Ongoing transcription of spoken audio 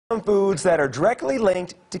Some foods that are directly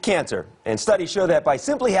linked to cancer. And studies show that by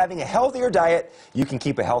simply having a healthier diet, you can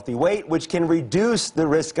keep a healthy weight, which can reduce the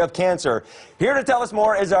risk of cancer. Here to tell us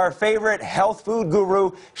more is our favorite health food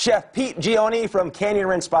guru, Chef Pete Gioni from Canyon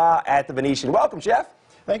Ren Spa at the Venetian. Welcome, Chef.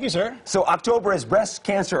 Thank you, sir. So October is Breast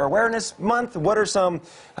Cancer Awareness Month. What are some,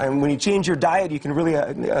 when you change your diet, you can really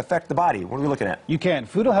affect the body. What are we looking at? You can.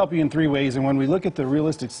 Food will help you in 3 ways, and when we look at the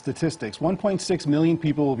realistic statistics, 1.6 million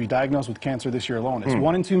people will be diagnosed with cancer this year alone. It's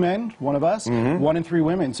 1 in 2 men, one of us, 1 in 3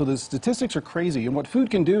 women. So the statistics are crazy, and what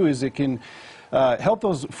food can do is it can help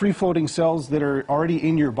those free-floating cells that are already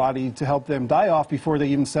in your body to help them die off before they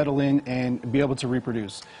even settle in and be able to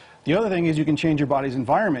reproduce. The other thing is you can change your body's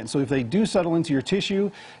environment. So if they do settle into your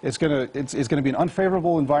tissue, it's going to be an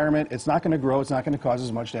unfavorable environment. It's not going to grow. It's not going to cause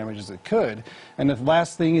as much damage as it could. And the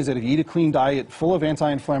last thing is that if you eat a clean diet full of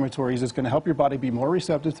anti-inflammatories, it's going to help your body be more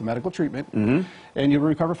receptive to medical treatment, and you'll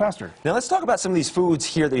recover faster. Now let's talk about some of these foods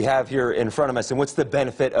here that you have here in front of us, and what's the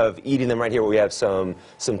benefit of eating them right here? We have some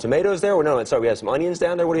tomatoes there. No, sorry, we have some onions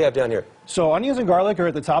down there. What do you have down here? So onions and garlic are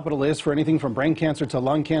at the top of the list for anything from brain cancer to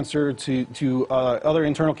lung cancer to other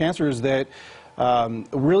internal cancers that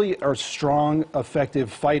really are strong,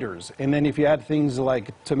 effective fighters. And then if you add things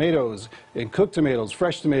like tomatoes, and cooked tomatoes,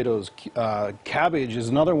 fresh tomatoes, cabbage is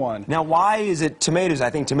another one. Now, why is it tomatoes? I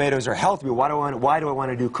think tomatoes are healthy, but why do I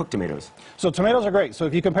want to do cooked tomatoes? So tomatoes are great. So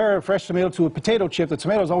if you compare a fresh tomato to a potato chip, the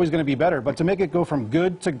tomato is always going to be better. But to make it go from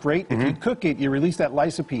good to great, if you cook it, you release that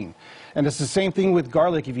lycopene. And it's the same thing with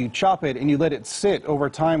garlic. If you chop it and you let it sit over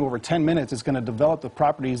time, over 10 minutes, it's going to develop the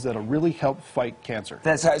properties that will really help fight cancer.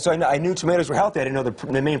 So I knew tomatoes were healthy. I didn't know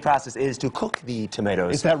the main process is to cook the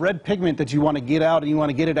tomatoes. It's that red pigment that you want to get out, and you want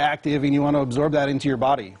to get it active, and you want to absorb that into your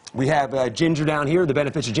body. We have ginger down here, the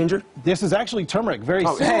benefits of ginger. This is actually turmeric, very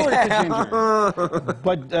similar to ginger.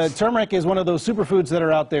 But turmeric is one of those superfoods that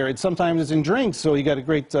are out there. Sometimes it's in drinks, so you got a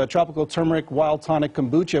great tropical turmeric wild tonic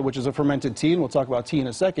kombucha, which is a fermented tea, and we'll talk about tea in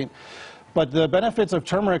a second. But the benefits of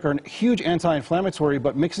turmeric are huge anti-inflammatory,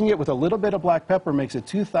 but mixing it with a little bit of black pepper makes it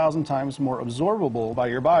 2,000 times more absorbable by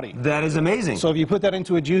your body. That is amazing. So if you put that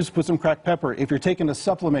into a juice, put some cracked pepper. If you're taking a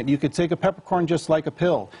supplement, you could take a peppercorn just like a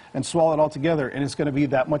pill and swallow it all together, and it's going to be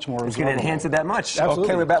that much more absorbable. It's going to enhance it that much. Absolutely.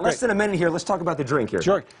 Okay, we're about less than a minute here. Let's talk about the drink here.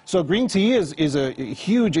 Sure. So green tea is a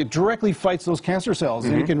huge, it directly fights those cancer cells,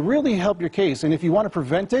 and it can really help your case. And if you want to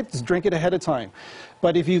prevent it, just drink it ahead of time.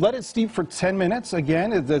 But if you let it steep for 10 minutes,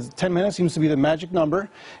 again, 10 minutes seems to be the magic number,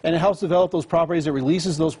 and it helps develop those properties, it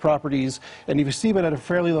releases those properties, and if you steep it at a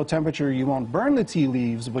fairly low temperature, you won't burn the tea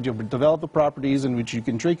leaves, but you'll develop the properties in which you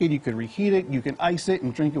can drink it, you can reheat it, you can ice it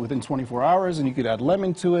and drink it within 24 hours, and you could add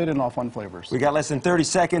lemon to it and all fun flavors. We got less than 30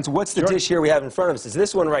 seconds. What's the dish here we have in front of us? It's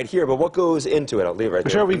this one right here, but what goes into it? I'll leave it right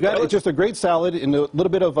there. Sure, we've got just a great salad and a little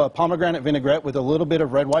bit of pomegranate vinaigrette with a little bit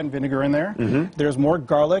of red wine vinegar in there. There's more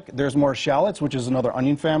garlic, there's more shallots, which is another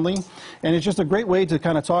onion family. And it's just a great way to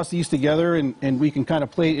kind of toss these together, and we can kind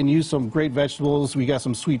of plate and use some great vegetables. We got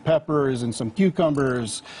some sweet peppers and some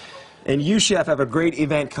cucumbers. And you, Chef, have a great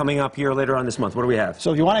event coming up here later on this month. What do we have?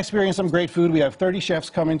 So if you want to experience some great food, we have 30 chefs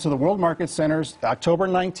coming to the World Market Centers October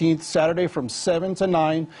 19th, Saturday from 7 to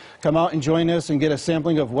 9. Come out and join us and get a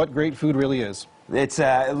sampling of what great food really is. It's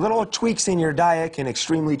little tweaks in your diet can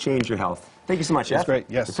extremely change your health. Thank you so much, Chef. That's great,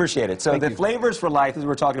 yes. Appreciate it. So the Flavors for Life, as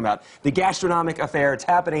we're talking about, the gastronomic affair, it's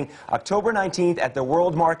happening October 19th at the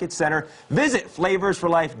World Market Center. Visit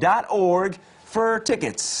flavorsforlife.org for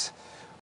tickets.